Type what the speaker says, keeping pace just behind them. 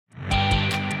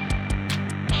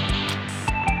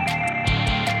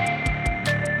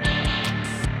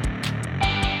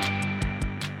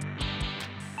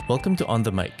Welcome to On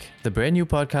the Mic, the brand new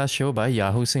podcast show by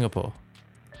Yahoo Singapore.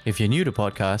 If you're new to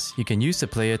podcasts, you can use the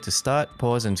player to start,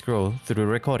 pause, and scroll through the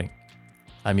recording.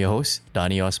 I'm your host,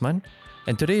 Dani Osman,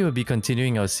 and today we'll be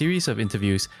continuing our series of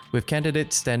interviews with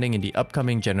candidates standing in the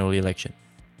upcoming general election.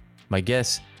 My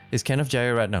guest is Kenneth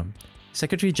Jayaratnam,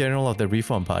 Secretary General of the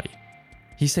Reform Party.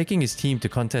 He's taking his team to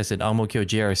contest at Ang Mo Kio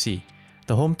GRC,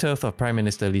 the home turf of Prime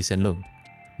Minister Lee Hsien Loong.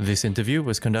 This interview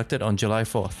was conducted on July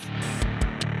 4th.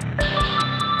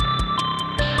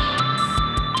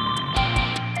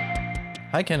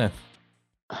 Hi, Kenneth.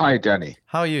 Hi, Danny.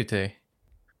 How are you today?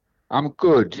 I'm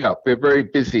good. Yeah, we're very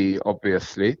busy,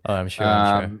 obviously. Oh, I'm sure.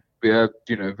 We're,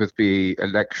 with the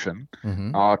election,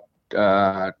 Mm-hmm.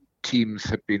 our teams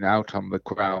have been out on the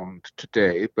ground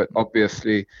today, but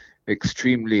obviously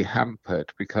extremely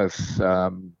hampered because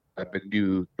the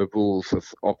rules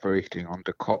of operating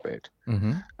under COVID.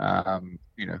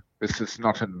 Mm-hmm. This is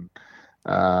not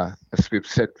as we've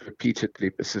said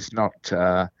repeatedly, this is not.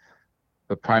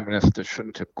 The Prime Minister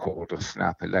shouldn't have called a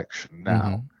snap election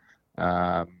now.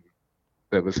 Mm-hmm.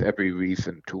 There was every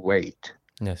reason to wait.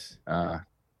 Yes.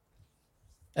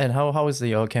 And how is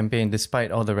your campaign,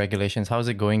 despite all the regulations? How's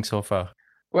it going so far?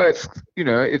 Well,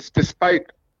 it's despite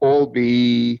all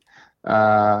the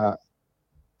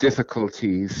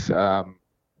difficulties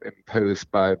imposed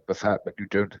by the fact that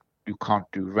you can't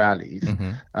do rallies.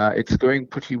 Mm-hmm. It's going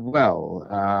pretty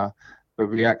well. The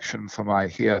reaction from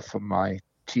my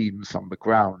teams on the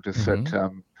ground is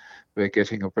that we're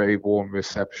getting a very warm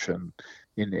reception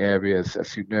in areas.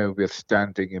 As you know, we're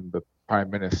standing in the Prime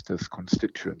Minister's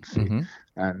constituency,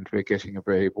 and we're getting a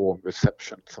very warm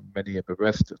reception from many of the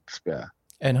residents there.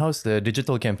 And how's the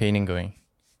digital campaigning going?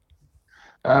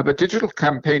 The digital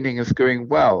campaigning is going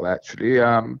well, actually.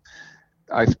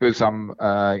 I suppose I'm,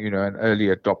 an early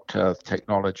adopter of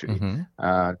technology,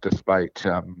 despite,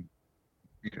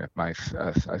 my,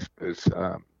 I suppose,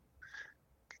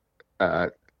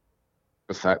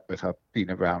 the fact that I've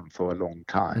been around for a long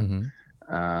time.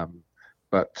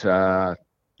 But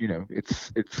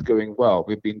it's going well.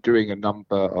 We've been doing a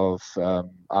number of,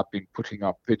 I've been putting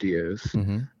up videos,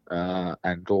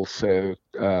 and also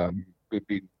we've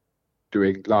been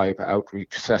doing live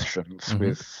outreach sessions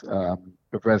with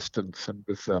the residents and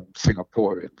with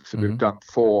Singaporeans. So we've done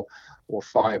 4 or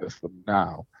 5 of them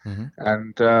now,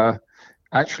 and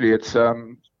actually it's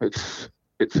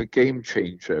a game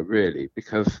changer, really,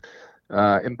 because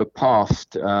in the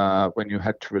past, when you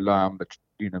had to rely on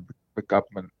the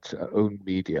government-owned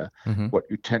media, what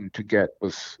you tend to get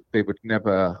was they would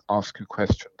never ask you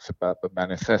questions about the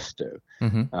manifesto.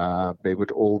 They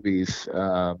would always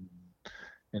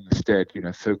instead,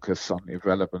 focus on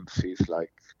irrelevancies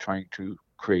like trying to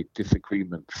create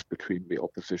disagreements between the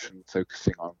opposition,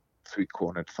 focusing on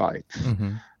three-cornered fights.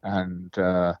 And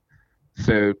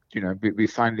so, we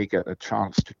finally get a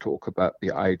chance to talk about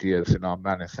the ideas in our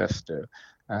manifesto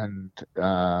and,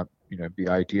 the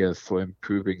ideas for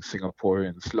improving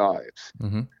Singaporeans' lives.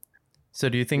 So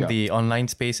do you think the online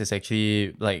space is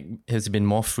actually, has been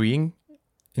more freeing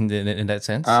in that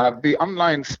sense? The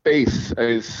online space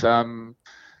is,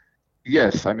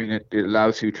 yes, I mean, it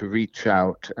allows you to reach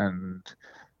out, and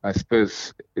I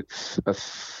suppose it's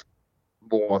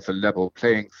more of a level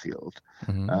playing field.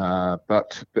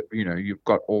 But you've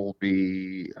got all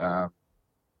the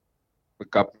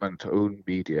government-owned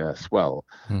media as well.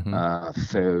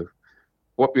 So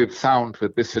what we've found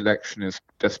with this election is,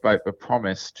 despite the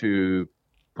promise to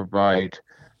provide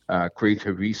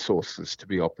greater resources to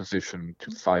the opposition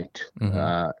to fight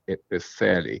it this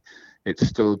fairly, it's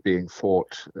still being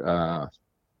fought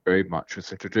very much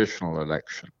as a traditional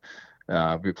election.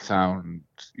 We've found,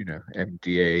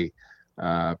 MDA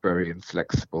very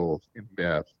inflexible in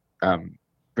their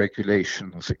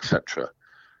regulations, etc.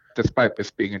 Despite this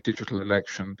being a digital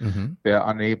election, they're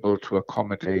unable to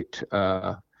accommodate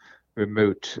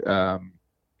remote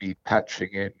patching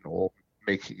in or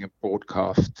making a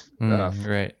broadcast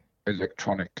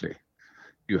electronically.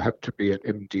 You have to be at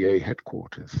MDA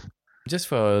headquarters. Just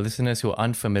for listeners who are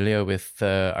unfamiliar with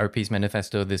RP's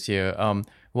manifesto this year,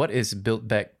 what is Build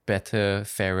Back Better,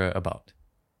 Fairer about?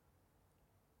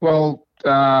 Well,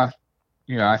 I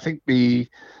think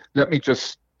let me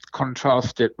just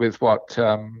contrast it with what,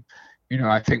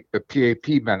 I think the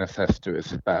PAP manifesto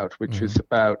is about, which is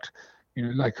about,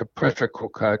 like a pressure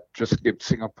cooker, just give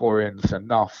Singaporeans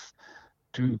enough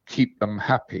to keep them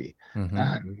happy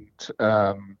and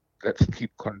let's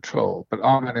keep control. But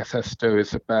our manifesto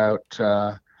is about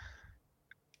a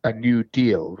new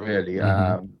deal, really,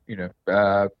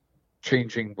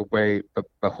 changing the way,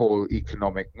 the whole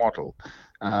economic model.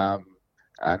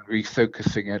 And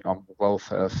refocusing it on the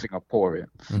welfare of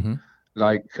Singaporeans.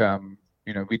 Like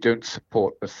we don't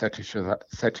support the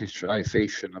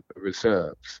fetishization of the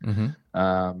reserves.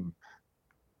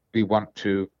 We want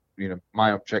to,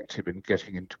 my objective in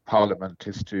getting into Parliament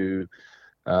is to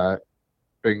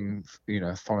bring,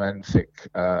 forensic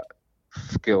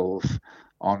skills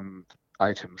on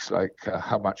items like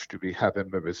how much do we have in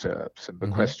the reserves, and the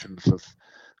questions of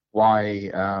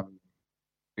why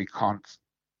we can't,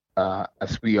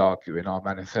 as we argue in our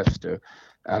manifesto,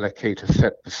 allocate a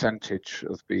set percentage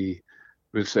of the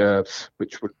reserves,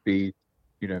 which would be,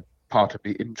 part of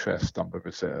the interest on the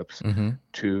reserves,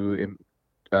 to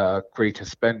greater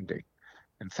spending.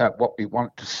 In fact, what we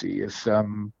want to see is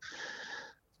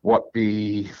what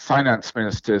the finance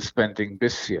minister is spending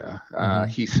this year.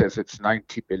 He says it's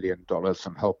 $90 billion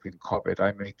on helping COVID.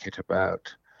 I make it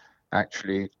about,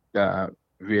 actually,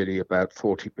 really about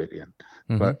 40 billion.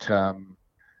 But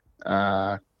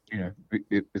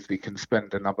if we can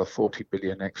spend another 40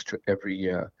 billion extra every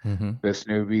year, there's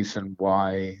no reason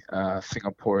why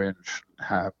Singaporeans shouldn't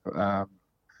have,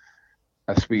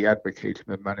 as we advocate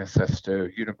in the manifesto,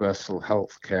 universal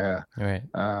health care,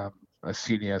 a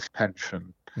senior's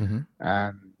pension,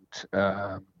 and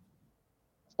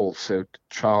also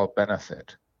child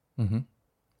benefit.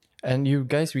 And you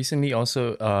guys recently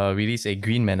also released a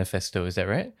green manifesto, is that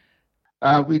right?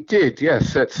 We did,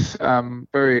 yes. That's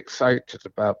very excited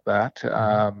about that.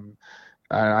 And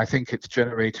I think it's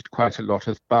generated quite a lot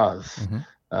of buzz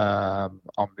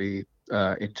on the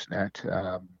internet.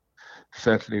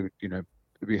 Certainly,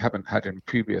 we haven't had in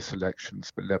previous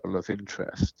elections the level of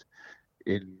interest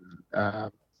in,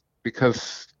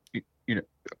 because,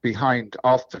 behind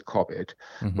after COVID,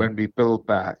 when we build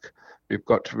back, we've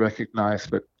got to recognize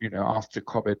that, after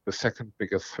COVID, the second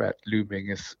biggest threat looming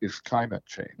is climate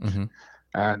change.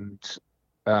 And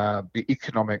the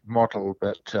economic model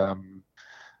that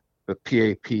the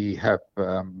PAP have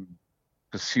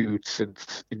pursued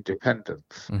since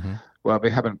independence, well,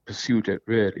 they haven't pursued it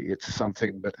really. It's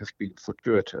something that has been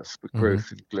fortuitous, the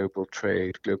growth in global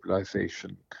trade,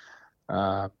 globalization,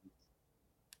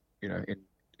 in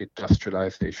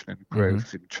industrialization and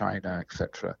growth in China,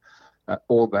 etc.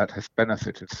 All that has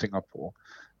benefited Singapore,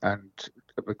 and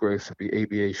the growth of the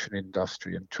aviation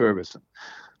industry and tourism.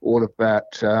 All of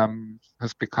that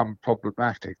has become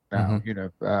problematic now.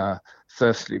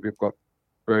 Firstly, we've got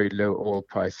very low oil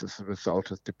prices as a result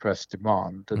of depressed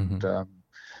demand, and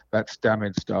that's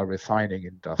damaged our refining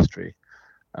industry.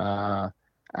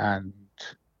 And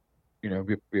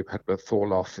we've had the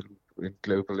fall off in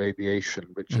global aviation,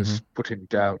 which has put in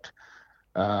doubt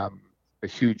the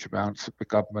huge amounts that the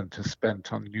government has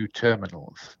spent on new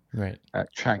terminals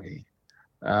at Changi.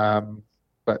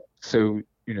 But so,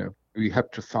 we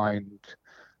have to find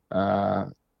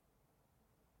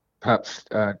perhaps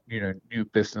new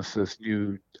businesses,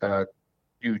 new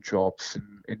jobs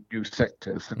in new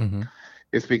sectors, and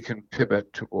if we can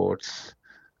pivot towards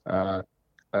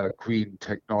green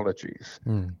technologies,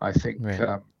 I think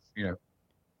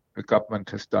the government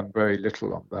has done very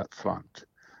little on that front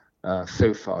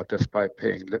so far, despite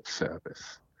paying lip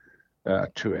service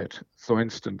to it. For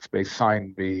instance, they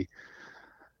signed the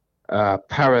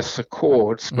Paris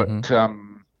Accords, but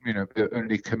they're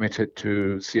only committed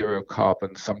to zero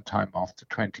carbon sometime after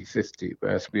 2050,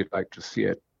 whereas we'd like to see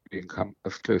it become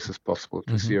as close as possible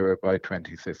to zero by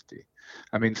 2050.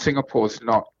 I mean, Singapore is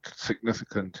not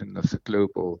significant in this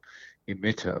global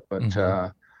emitter, but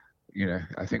I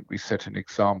think we set an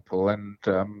example, and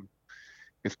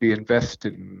if we invest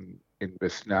in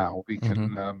this now, we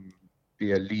can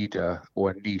be a leader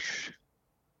or a niche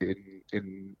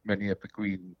in many of the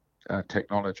green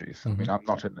technologies. I mean,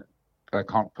 I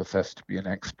can't profess to be an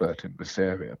expert in this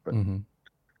area,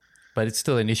 but it's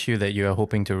still an issue that you are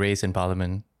hoping to raise in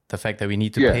Parliament, the fact that we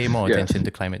need to pay more attention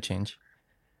to climate change.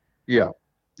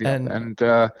 And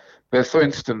there's, for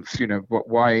instance,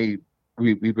 why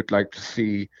we would like to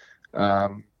see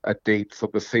a date for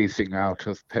the phasing out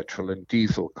of petrol and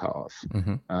diesel cars.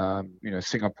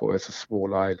 Singapore is a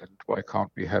small island. Why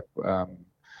can't we have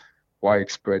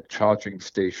widespread charging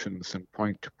stations and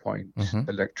point-to-point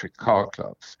electric car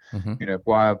clubs?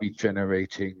 Why are we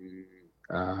generating?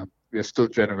 We're still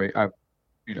generating. I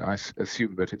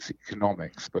assume that it's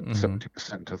economics, but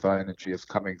 70% of our energy is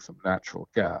coming from natural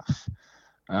gas.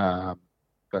 But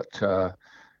there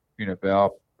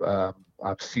are.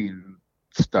 I've seen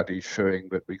studies showing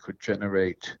that we could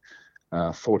generate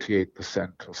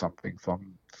 48% or something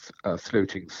from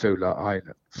floating solar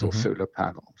islands or solar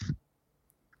panels.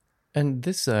 And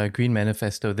this Green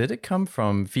Manifesto, did it come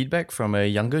from feedback from a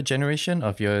younger generation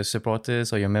of your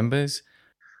supporters or your members?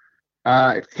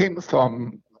 It came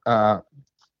from, I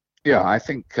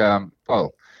think,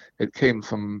 it came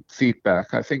from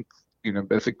feedback. I think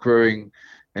there's a growing,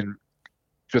 and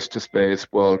just as there is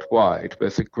worldwide,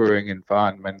 there's a growing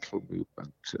environmental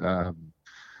movement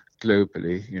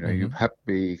globally. You've had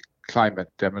the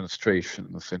climate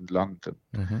demonstrations in London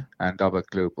and other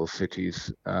global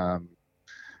cities,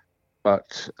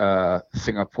 but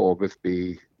Singapore, with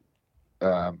the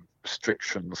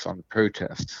restrictions on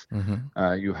protests,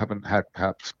 you haven't had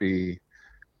perhaps the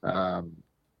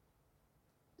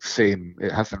same.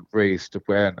 It hasn't raised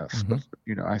awareness, but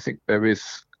I think there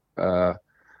is a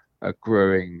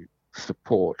growing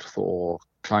support for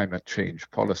climate change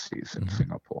policies in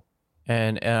Singapore.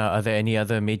 And are there any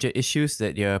other major issues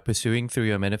that you're pursuing through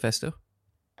your manifesto?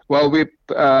 Well,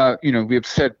 we've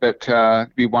said that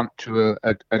we want to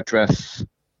address.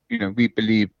 We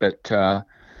believe that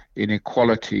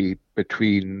inequality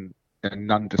between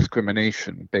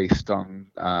non-discrimination based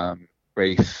on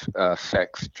race,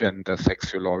 sex, gender,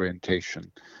 sexual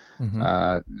orientation,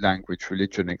 language,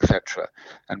 religion, etc.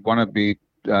 And one of the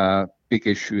big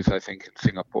issues, I think, in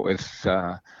Singapore is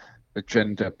the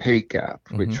gender pay gap,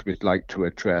 which we'd like to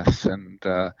address and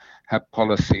have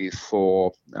policies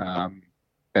for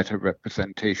better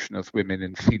representation of women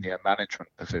in senior management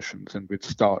positions. And we'd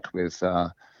start with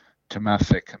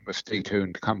Temasek and the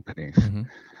state-owned companies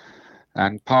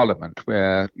and Parliament,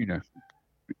 where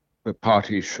the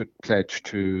parties should pledge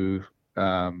to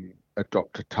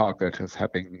adopt a target of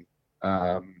having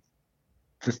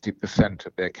 50%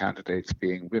 of their candidates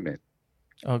being women.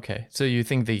 Okay, so you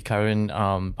think the current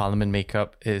Parliament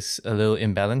makeup is a little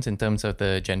imbalanced in terms of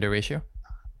the gender ratio?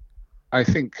 I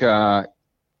think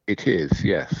it is,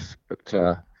 yes, but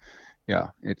yeah,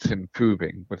 it's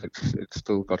improving, but it's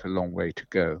still got a long way to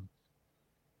go.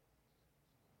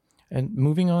 And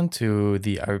moving on to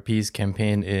the RP's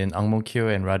campaign in Ang Mo Kio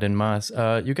and Radin Mas,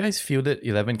 you guys fielded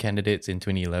 11 candidates in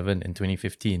 2011 and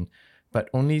 2015, but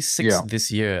only 6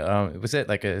 this year. Was that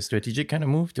like a strategic kind of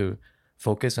move to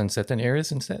focus on certain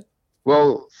areas instead?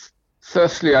 Well,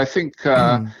 firstly, I think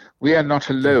we are not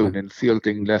alone in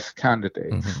fielding less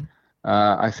candidates.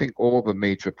 I think all the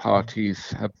major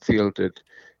parties have fielded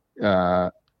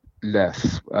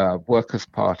less. Workers'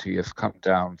 Party has come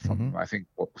down from, I think,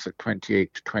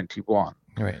 28 to 21.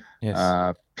 Right.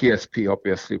 Yes. PSP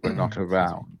obviously were not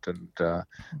around, and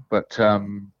but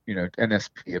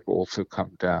NSP have also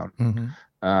come down.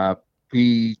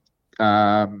 We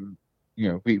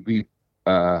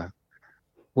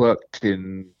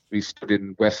we stood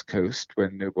in West Coast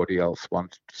when nobody else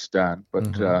wanted to stand,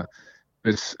 but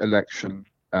this election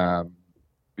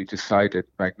we decided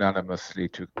magnanimously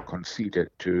to concede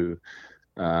it to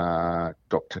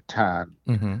Dr. Tan,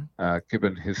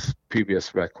 given his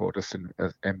previous record as an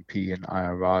MP in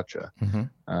Ayer Rajah,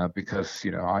 because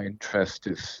our interest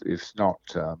is not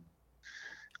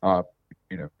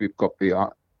we've got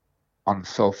the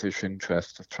unselfish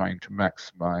interest of trying to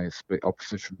maximize the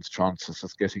opposition's chances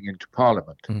of getting into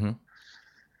Parliament.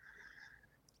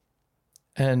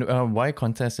 And why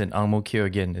contest in Ang Mo Kio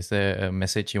again? Is there a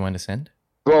message you want to send?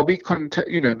 Well,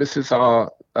 this is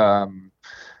our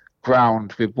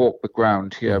ground. We've walked the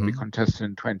ground here. We contested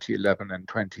in 2011 and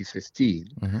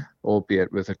 2015,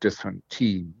 albeit with a different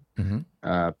team,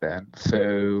 Ben.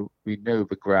 So we know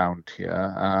the ground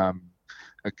here.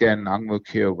 Again, Ang Mo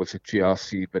Kio was a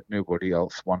GRC, but nobody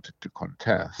else wanted to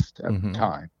contest at the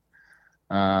time.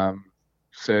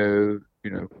 So,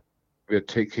 we're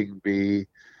taking the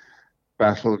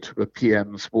battle to the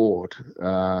PM's ward.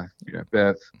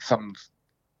 There's some,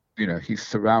 he's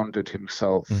surrounded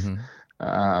himself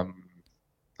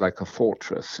like a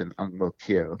fortress in Ang Mo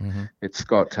Kio. It's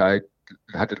got, I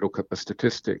had a look at the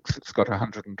statistics, it's got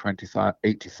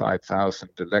 85,000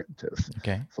 electors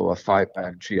for a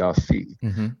 5-man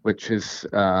GRC, which is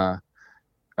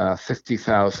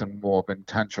 50,000 more than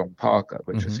Tanjong Pagar,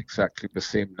 which is exactly the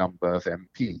same number of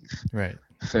MPs. Right.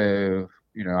 So,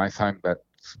 I find that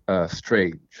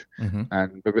strange.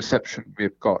 And the reception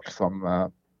we've got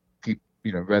from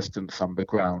residents on the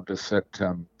ground is that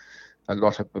a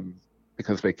lot of them,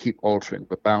 because they keep altering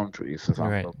the boundaries of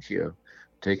Ang Mo Kio,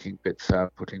 taking bits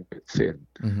out, putting bits in,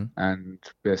 and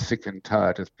they're sick and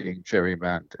tired of being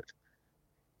gerrymandered.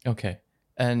 Okay.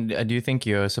 And do you think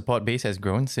your support base has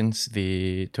grown since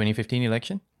the 2015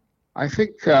 election? I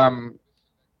think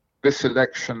this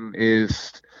election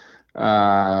is,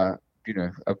 a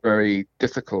very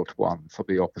difficult one for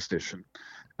the opposition.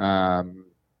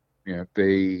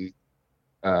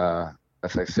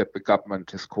 As I said, the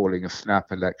government is calling a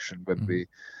snap election when the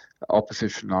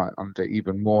opposition are under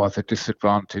even more of a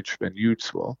disadvantage than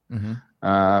usual.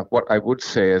 What I would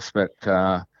say is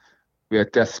that we are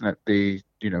definitely,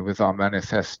 with our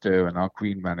manifesto and our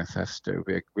Green Manifesto,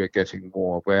 we're getting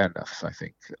more awareness, I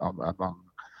think, among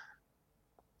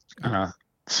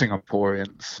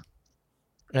Singaporeans.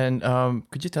 And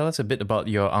could you tell us a bit about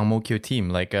your Ang Mo Kio team,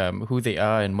 like who they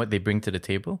are and what they bring to the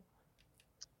table?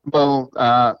 Well,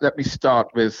 let me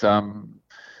start with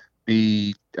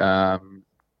the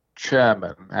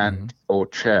chairman or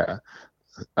chair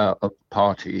of the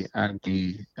party,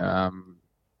 Andy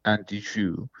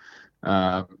Zhu.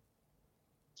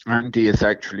 Andy is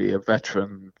actually a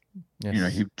veteran.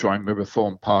 Yes. He joined the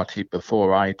Reform Party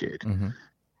before I did.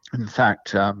 In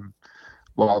fact,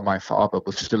 while my father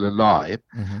was still alive,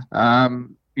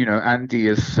 Andy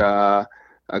is a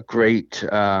great,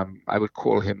 I would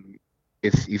call him,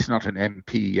 he's not an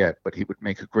MP yet, but he would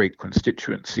make a great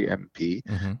constituency MP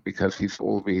because he's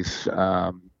always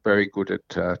very good at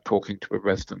talking to the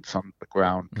residents on the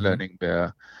ground, learning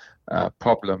their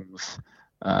problems,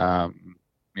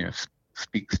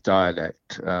 speaks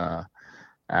dialect,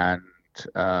 and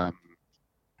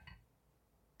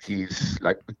he's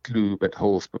like the glue that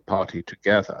holds the party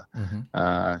together.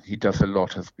 He does a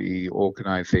lot of the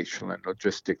organizational and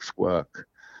logistics work.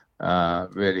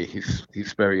 Really,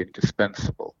 he's very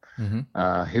indispensable.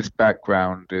 His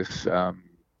background is,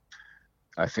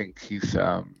 I think he's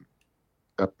a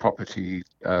property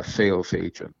sales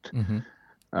agent.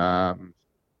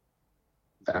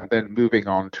 And then moving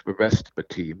on to the rest of the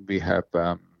team, we have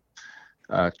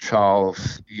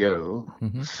Charles Yeo,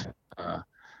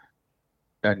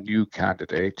 a new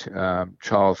candidate.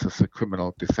 Charles is a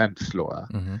criminal defense lawyer.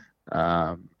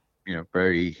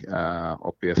 Very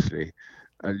obviously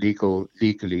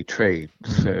legally trained,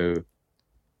 so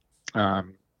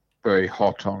very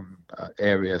hot on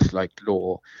areas like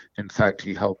law. In fact,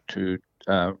 he helped to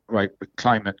write the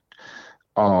climate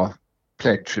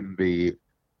pledge in the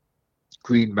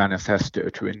Green Manifesto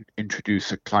to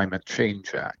introduce a Climate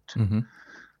Change Act.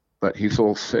 But he's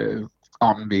also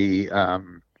on the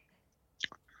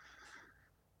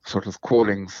sort of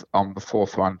callings on the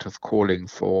forefront of calling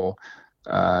for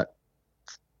an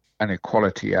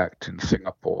Equality Act in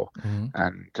Singapore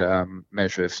and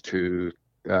measures to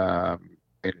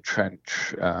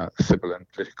entrench civil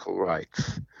and political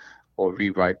rights or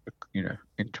rewrite,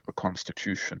 into the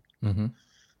constitution.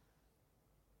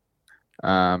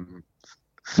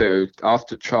 So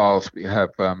after Charles, we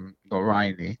have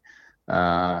Noraini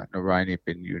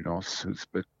bin Yunus, who's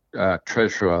the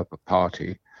treasurer of the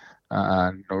party.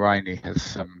 Noraini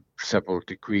has several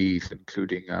degrees,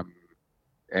 including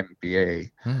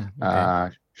MBA.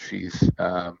 She's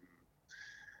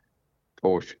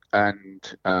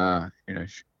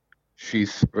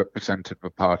she's represented the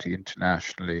party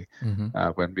internationally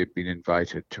when we've been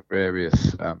invited to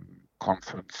various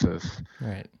conferences.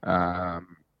 Right.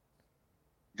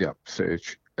 So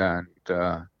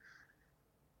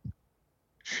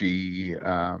she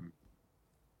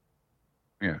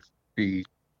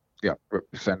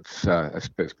represents, I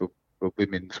suppose, the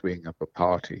women's wing of the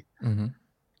party.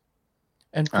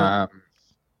 And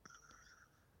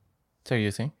so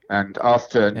you're saying? And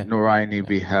after Noraini,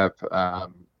 we have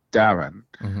Darren,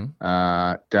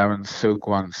 Darren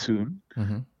Soguan Soon,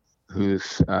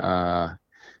 who's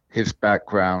his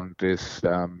background is,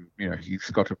 he's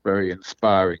got a very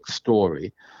inspiring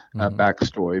story,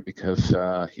 backstory, because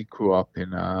he grew up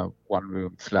in a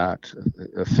one-room flat,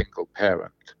 a single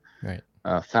parent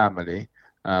family,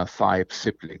 5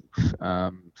 siblings.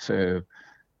 So,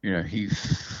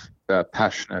 he's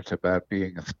passionate about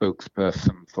being a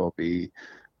spokesperson for the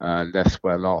less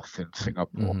well-off in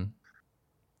Singapore.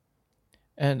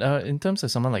 And in terms of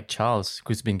someone like Charles,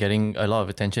 who's been getting a lot of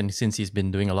attention since he's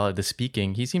been doing a lot of the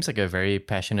speaking, he seems like a very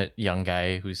passionate young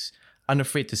guy who's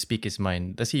unafraid to speak his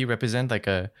mind. Does he represent like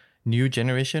a new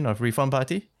generation of Reform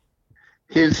Party?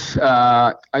 His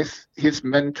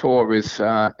mentor is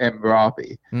M.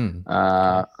 Rabi,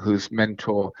 whose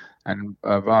mentor, and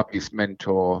Rabi's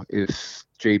mentor is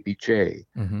JBJ.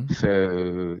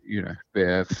 So,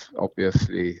 there's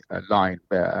obviously a line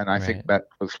there. And I think that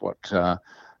was what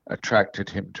attracted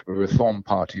him to the Reform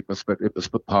Party, was that it was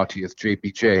the party of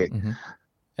JBJ.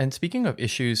 And speaking of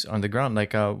issues on the ground,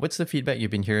 like what's the feedback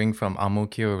you've been hearing from Ang Mo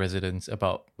Kio residents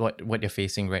about what you're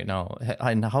facing right now,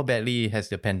 and how badly has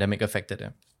the pandemic affected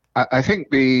them? I think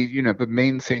the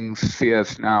main things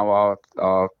fears now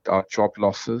are job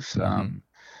losses.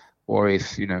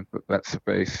 Worries, that's a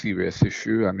very serious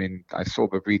issue. I mean, I saw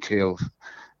the retail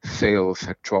sales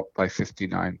had dropped by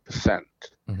 59%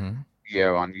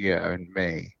 year on year in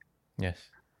May. Yes.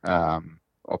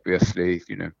 Obviously,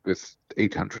 with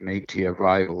 880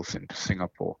 arrivals into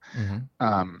Singapore,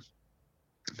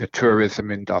 the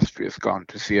tourism industry has gone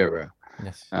to zero.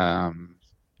 Yes.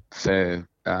 So,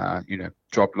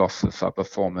 job losses are the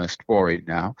foremost worry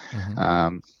now.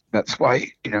 Mm-hmm. That's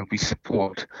why, we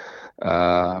support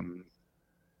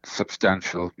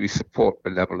we support the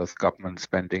level of government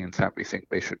spending. In fact, we think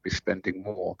they should be spending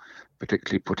more,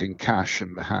 particularly putting cash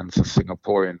in the hands of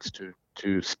Singaporeans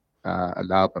to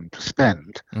allow them to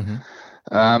spend.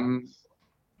 Mm-hmm.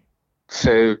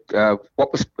 So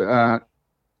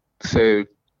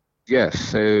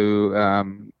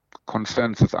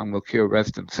concerns of Ang Mo Kio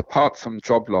residents, apart from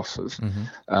job losses,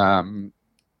 Mm-hmm.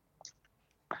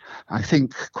 I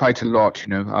think quite a lot,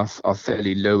 are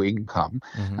fairly low income.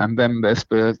 Mm-hmm. And then there's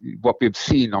what we've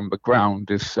seen on the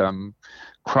ground is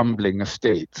crumbling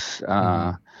estates,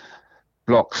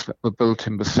 blocks that were built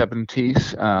in the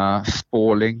 70s,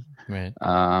 spalling, right.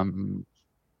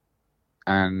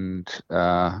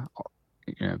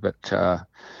 But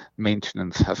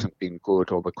maintenance hasn't been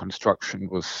good, or the construction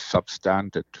was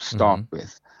substandard to start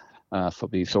with for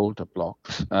these older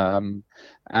blocks.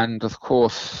 And of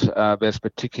course, there's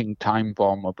the ticking time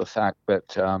bomb of the fact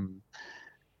that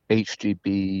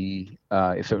HDB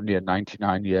is only a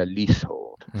 99-year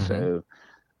leasehold. So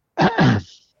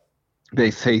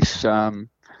they face,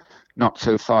 not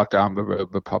so far down the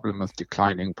road, the problem of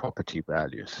declining property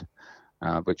values.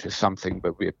 Which is something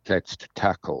that we have pledged to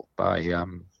tackle by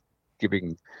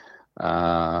giving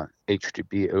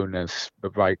HDB owners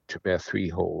the right to their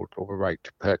freehold, or the right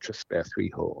to purchase their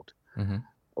freehold,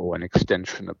 or an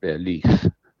extension of their lease.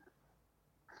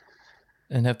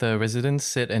 And have the residents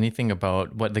said anything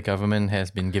about what the government has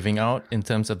been giving out in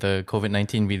terms of the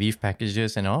COVID-19 relief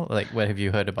packages and all? Like, what have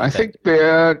you heard about that? I think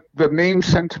the main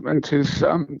sentiment is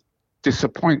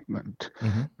disappointment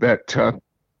that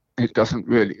it doesn't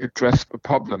really address the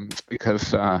problems,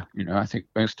 because, I think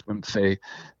most of them say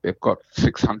they've got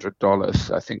 $600.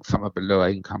 I think some of the lower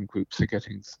income groups are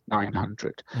getting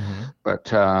 $900.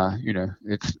 But,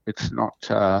 it's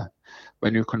not,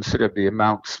 when you consider the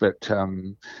amounts that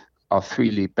are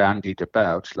freely bandied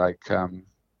about, like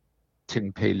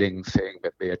Tin Pei Ling saying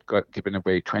that they had given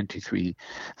away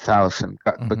 23,000.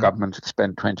 The government had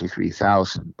spent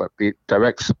 23,000, but the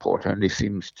direct support only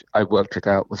seems, I worked it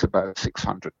out, was about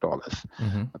 $600,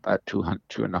 about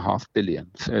 2.5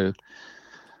 billion. So,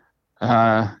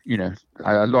 a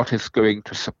lot is going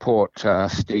to support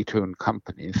state-owned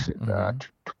companies to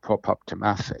prop up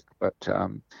Temasek, but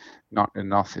not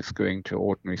enough is going to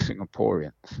ordinary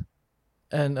Singaporeans.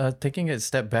 And taking a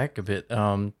step back a bit,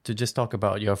 to just talk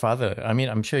about your father. I mean,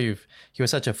 I'm sure he was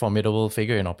such a formidable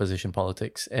figure in opposition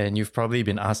politics, and you've probably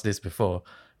been asked this before.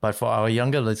 But for our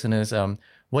younger listeners,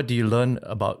 what do you learn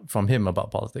from him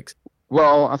about politics?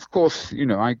 Well, of course,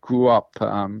 I grew up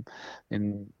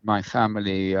in my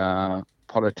family.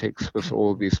 Politics was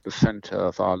always the center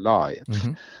of our lives,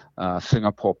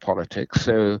 Singapore politics.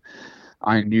 So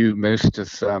I knew most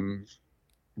of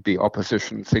the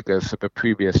opposition figures of the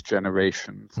previous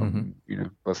generation, from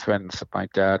the friends that my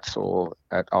dad saw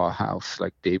at our house,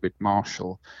 like David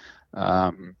Marshall,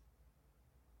 and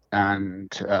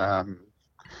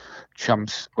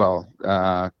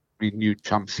we knew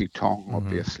Chum Si Tong,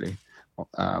 obviously.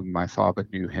 My father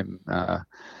knew him.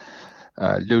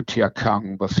 Lu Tia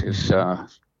Kang was his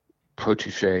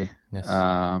protege. Yes.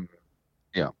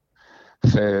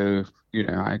 So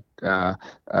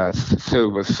so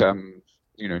was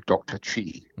Dr.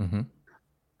 Chi.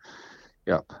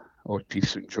 Or Chi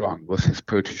Soon Juan was his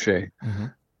protege,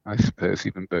 I suppose,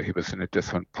 even though he was in a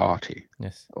different party.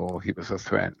 Yes. Or he was a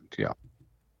friend.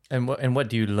 And what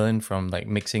do you learn from like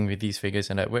mixing with these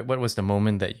figures? And what was the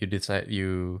moment that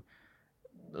you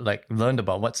learned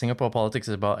about what Singapore politics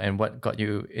is about, and what got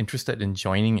you interested in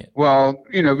joining it? Well,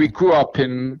 I grew up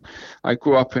in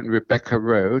Rebecca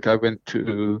Road. I went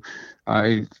to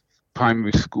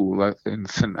primary school in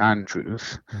St.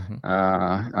 Andrews.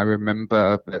 I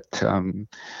remember that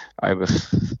I was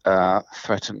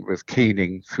threatened with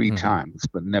caning 3 times,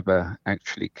 but never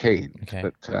actually caned. Okay.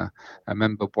 But I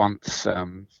remember once a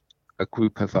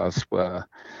group of us were,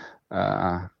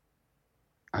 I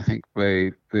think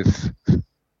with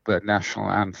the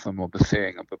national anthem or the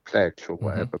saying of the pledge or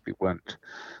whatever, we weren't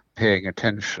paying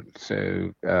attention.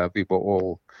 So we were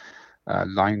all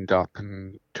lined up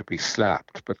and to be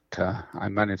slapped, but I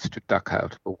managed to duck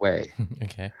out of the way.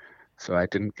 Okay. So I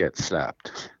didn't get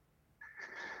slapped.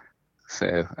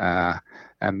 So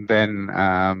and then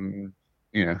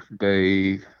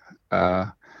the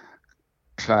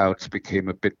clouds became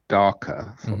a bit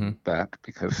darker from that,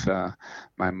 because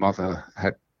my mother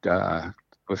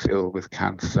was ill with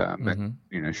cancer.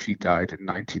 She died in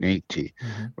 1980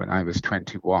 when I was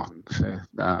 21. So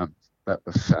that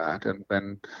was sad. And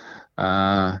then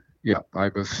I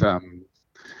was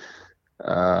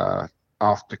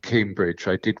after Cambridge,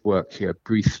 I did work here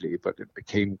briefly, but it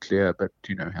became clear that,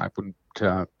 I wouldn't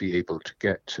be able to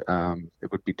get,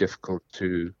 it would be difficult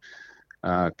to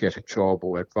get a job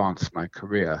or advance my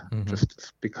career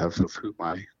just because of who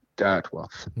my dad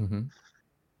was.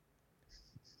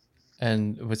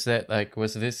 And was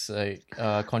this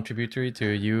contributory to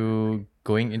you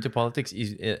going into politics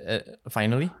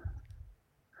finally?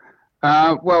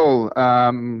 Well,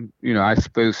 I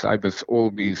suppose I was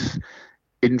always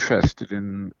interested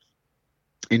in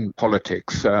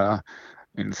politics.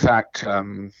 In fact,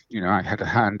 I had a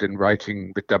hand in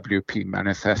writing the WP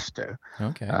Manifesto,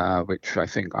 which I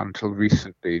think until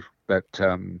recently that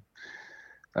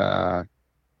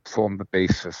formed the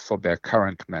basis for their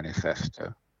current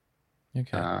manifesto.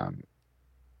 So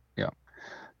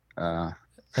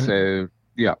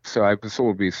I was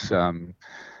always,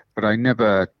 but I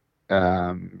never.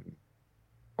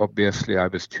 Obviously, I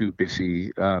was too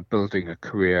busy building a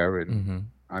career, and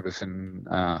I was in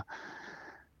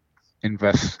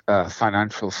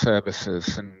financial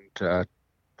services and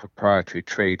proprietary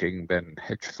trading, then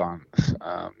hedge funds,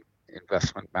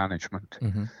 investment management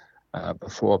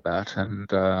before that.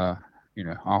 And,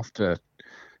 after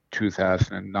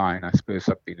 2009, I suppose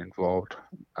I've been involved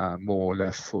more or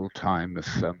less full time as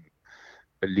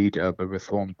the leader of the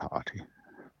Reform Party.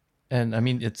 And I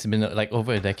mean, it's been like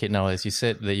over a decade now, as you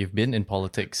said, that you've been in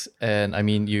politics. And I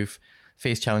mean, you've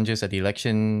faced challenges at the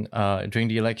election, during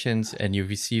the elections, and you've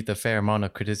received a fair amount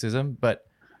of criticism. But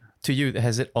to you,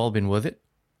 has it all been worth it?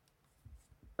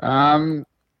 I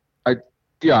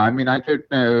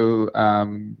don't know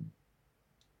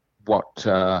what.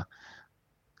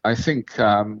 I think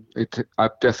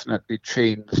I've definitely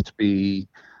changed the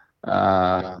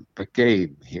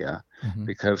game here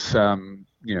because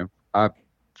I've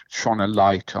shone a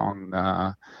light on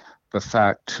the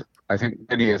fact. I think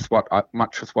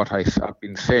much of what I've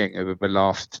been saying over the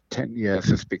last 10 years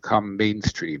has become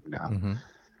mainstream now.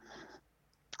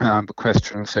 The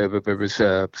questions over the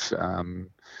reserves,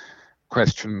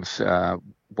 questions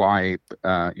why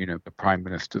the Prime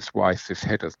Minister's wife is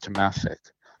head of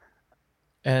Temasek.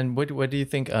 And what do you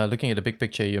think, looking at the big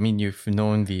picture, I mean, you've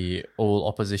known the old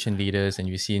opposition leaders and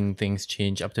you've seen things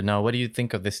change up to now. What do you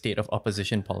think of the state of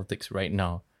opposition politics right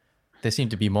now? There seem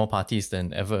to be more parties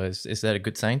than ever. Is that a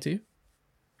good sign to you?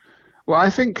 Well,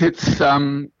 I think it's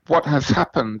what has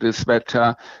happened is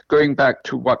that going back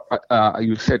to what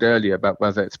you said earlier about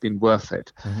whether it's been worth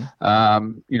it,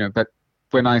 but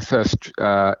when I first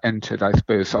entered, I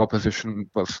suppose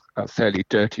opposition was a fairly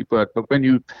dirty word. But when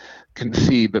you can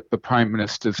see that the Prime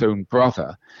Minister's own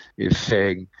brother is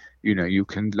saying, you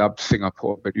can love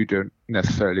Singapore, but you don't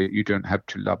have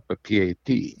to love the PAP.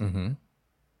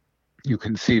 You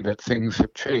can see that things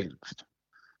have changed.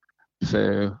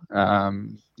 So,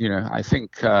 I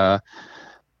think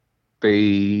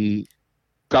the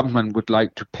government would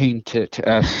like to paint it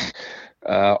as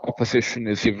opposition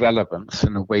is irrelevance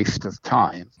and a waste of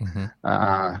time.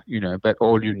 But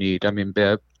all you need,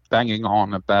 they're banging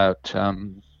on about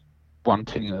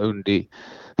wanting only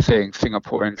saying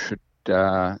Singaporeans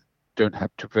don't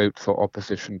have to vote for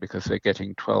opposition because they're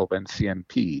getting 12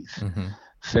 NCMPs.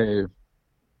 So,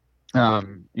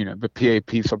 the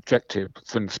PAP's objective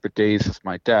since the days of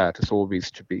my dad is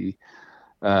always to be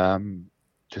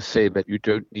to say that you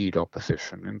don't need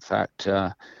opposition. In fact,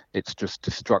 it's just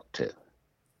destructive.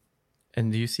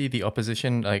 And do you see the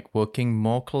opposition working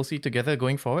more closely together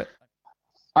going forward?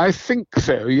 I think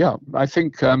so, yeah. I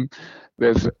think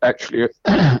there's actually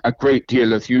a great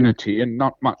deal of unity and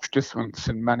not much difference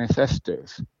in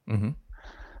manifestos.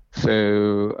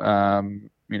 So,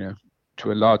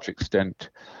 to a large extent,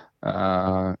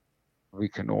 we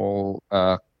can all,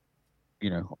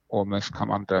 almost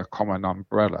come under a common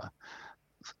umbrella.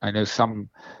 I know some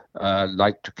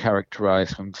like to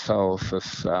characterize themselves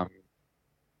as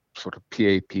sort of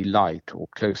PAP light or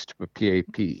close to the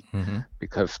PAP,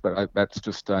 but that's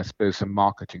just, I suppose, a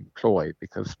marketing ploy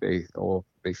because they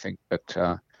think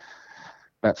that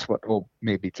that's what, or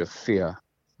maybe just fear.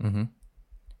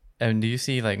 And do you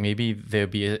see maybe there'll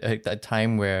be a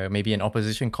time where maybe an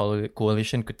opposition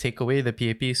coalition could take away the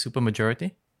PAP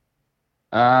supermajority?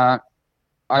 I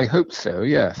hope so,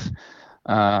 yes.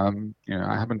 I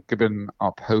haven't given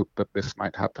up hope that this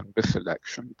might happen this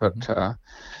election, but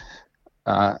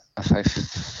as I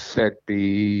said,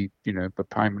 the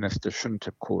Prime Minister shouldn't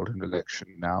have called an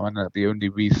election now, and the only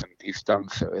reason he's done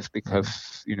so is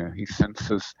because he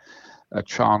senses a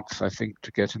chance, I think,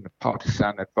 to get a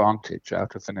partisan advantage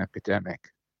out of an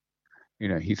epidemic.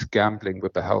 He's gambling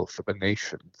with the health of a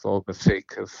nation for the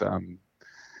sake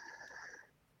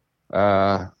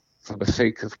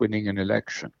of winning an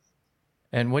election.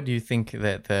 And what do you think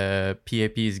that the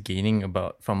PAP is gaining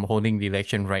about from holding the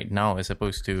election right now, as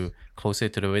opposed to closer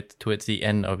to towards the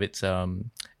end of its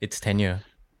tenure?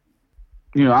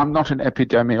 I'm not an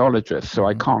epidemiologist, so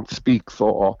I can't speak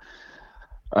for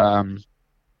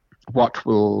what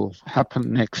will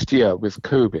happen next year with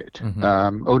COVID.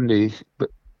 Only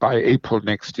by April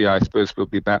next year, I suppose we'll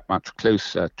be that much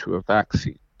closer to a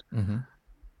vaccine.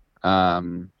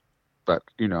 But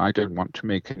I don't want to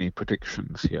make any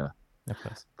predictions here. Of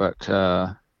course. But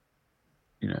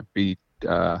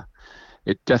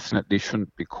it definitely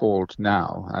shouldn't be called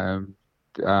now.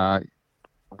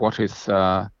 What is,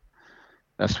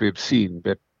 as we've seen,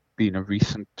 there's been a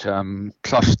recent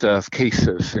cluster of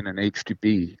cases in an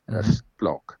HDB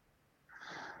block.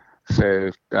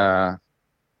 So,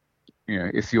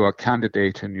 if you're a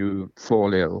candidate and you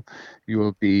fall ill, you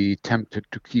will be tempted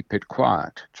to keep it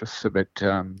quiet just so that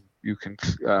you can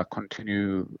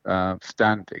continue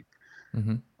standing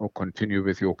or continue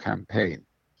with your campaign.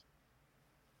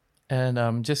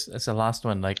 And just as a last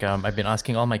one, I've been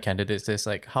asking all my candidates this,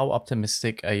 how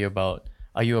optimistic are you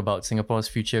about Singapore's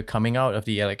future coming out of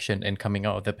the election and coming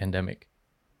out of the pandemic?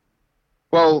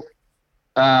 Well,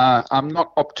 I'm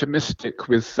not optimistic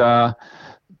with the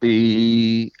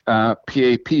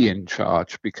PAP in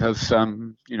charge because,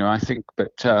 I think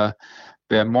that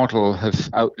their model has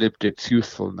outlived its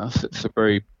usefulness. It's a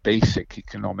very basic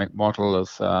economic model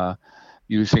of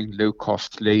using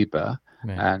low-cost labor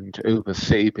and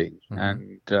over-saving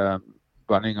and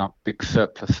running up big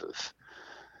surpluses.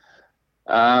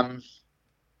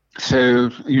 So,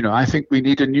 I think we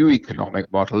need a new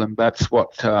economic model, and that's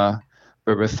what the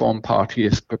Reform Party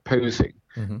is proposing,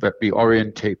 that we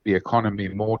orientate the economy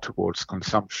more towards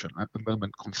consumption. At the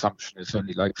moment, consumption is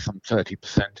only some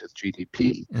 30% of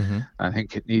GDP. I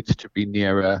think it needs to be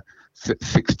nearer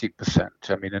 60%.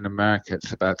 I mean, in America,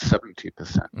 it's about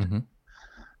 70%.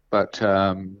 But,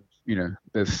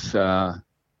 there's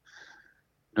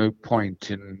no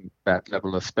point in that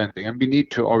level of spending. And we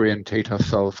need to orientate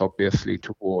ourselves, obviously,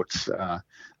 towards,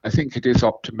 I think it is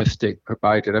optimistic,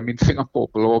 provided, Singapore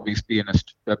will always be in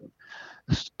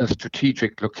a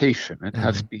strategic location. It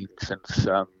has been since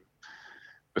the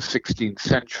 16th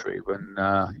century when,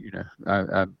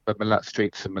 the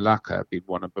Straits of Malacca have been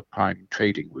one of the prime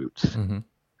trading routes,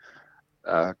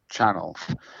 channels.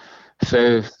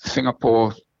 So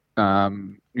Singapore,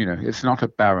 it's not a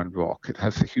barren rock. It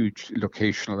has huge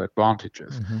locational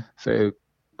advantages. So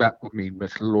that would mean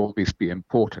that it'll always be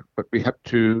important. But we have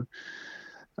to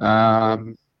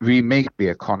remake the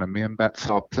economy, and that's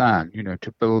our plan,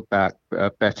 to build back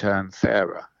better and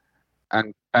fairer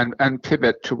and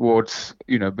pivot towards,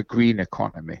 the green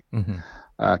economy,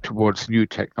 towards new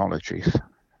technologies.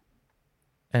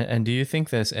 And do you think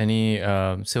there's any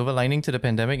silver lining to the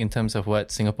pandemic in terms of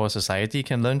what Singapore society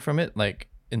can learn from it?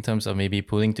 In terms of maybe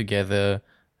pulling together,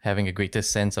 having a greater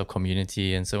sense of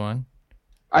community and so on?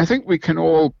 I think we can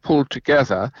all pull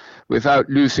together without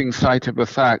losing sight of the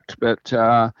fact that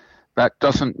that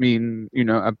doesn't mean,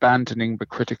 abandoning the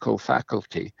critical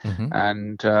faculty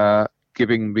and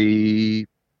giving the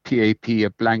PAP a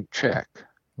blank check.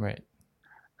 Right.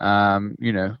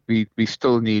 We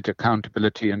still need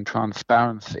accountability and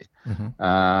transparency.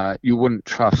 You wouldn't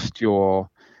trust your,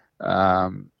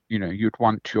 you'd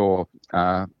want your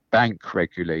bank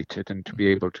regulated and to be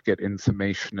able to get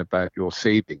information about your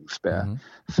savings there.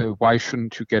 So why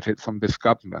shouldn't you get it from this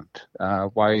government?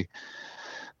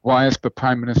 Why is the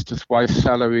Prime Minister's wife's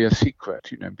salary a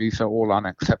secret? These are all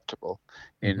unacceptable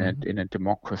in a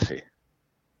democracy.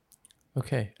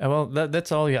 Okay. Well,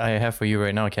 that's all I have for you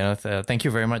right now, Kenneth. Thank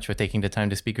you very much for taking the time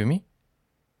to speak with me.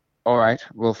 All right.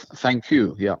 Well, thank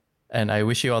you. Yeah. And I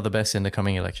wish you all the best in the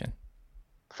coming election.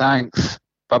 Thanks.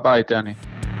 Bye-bye, Danny.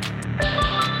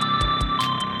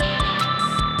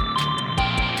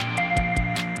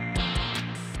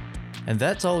 And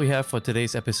that's all we have for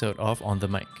today's episode of On the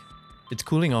Mic. It's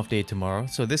cooling off day tomorrow,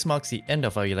 so this marks the end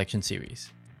of our election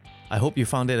series. I hope you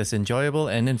found it as enjoyable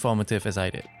and informative as I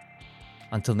did.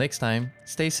 Until next time,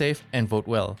 stay safe and vote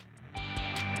well.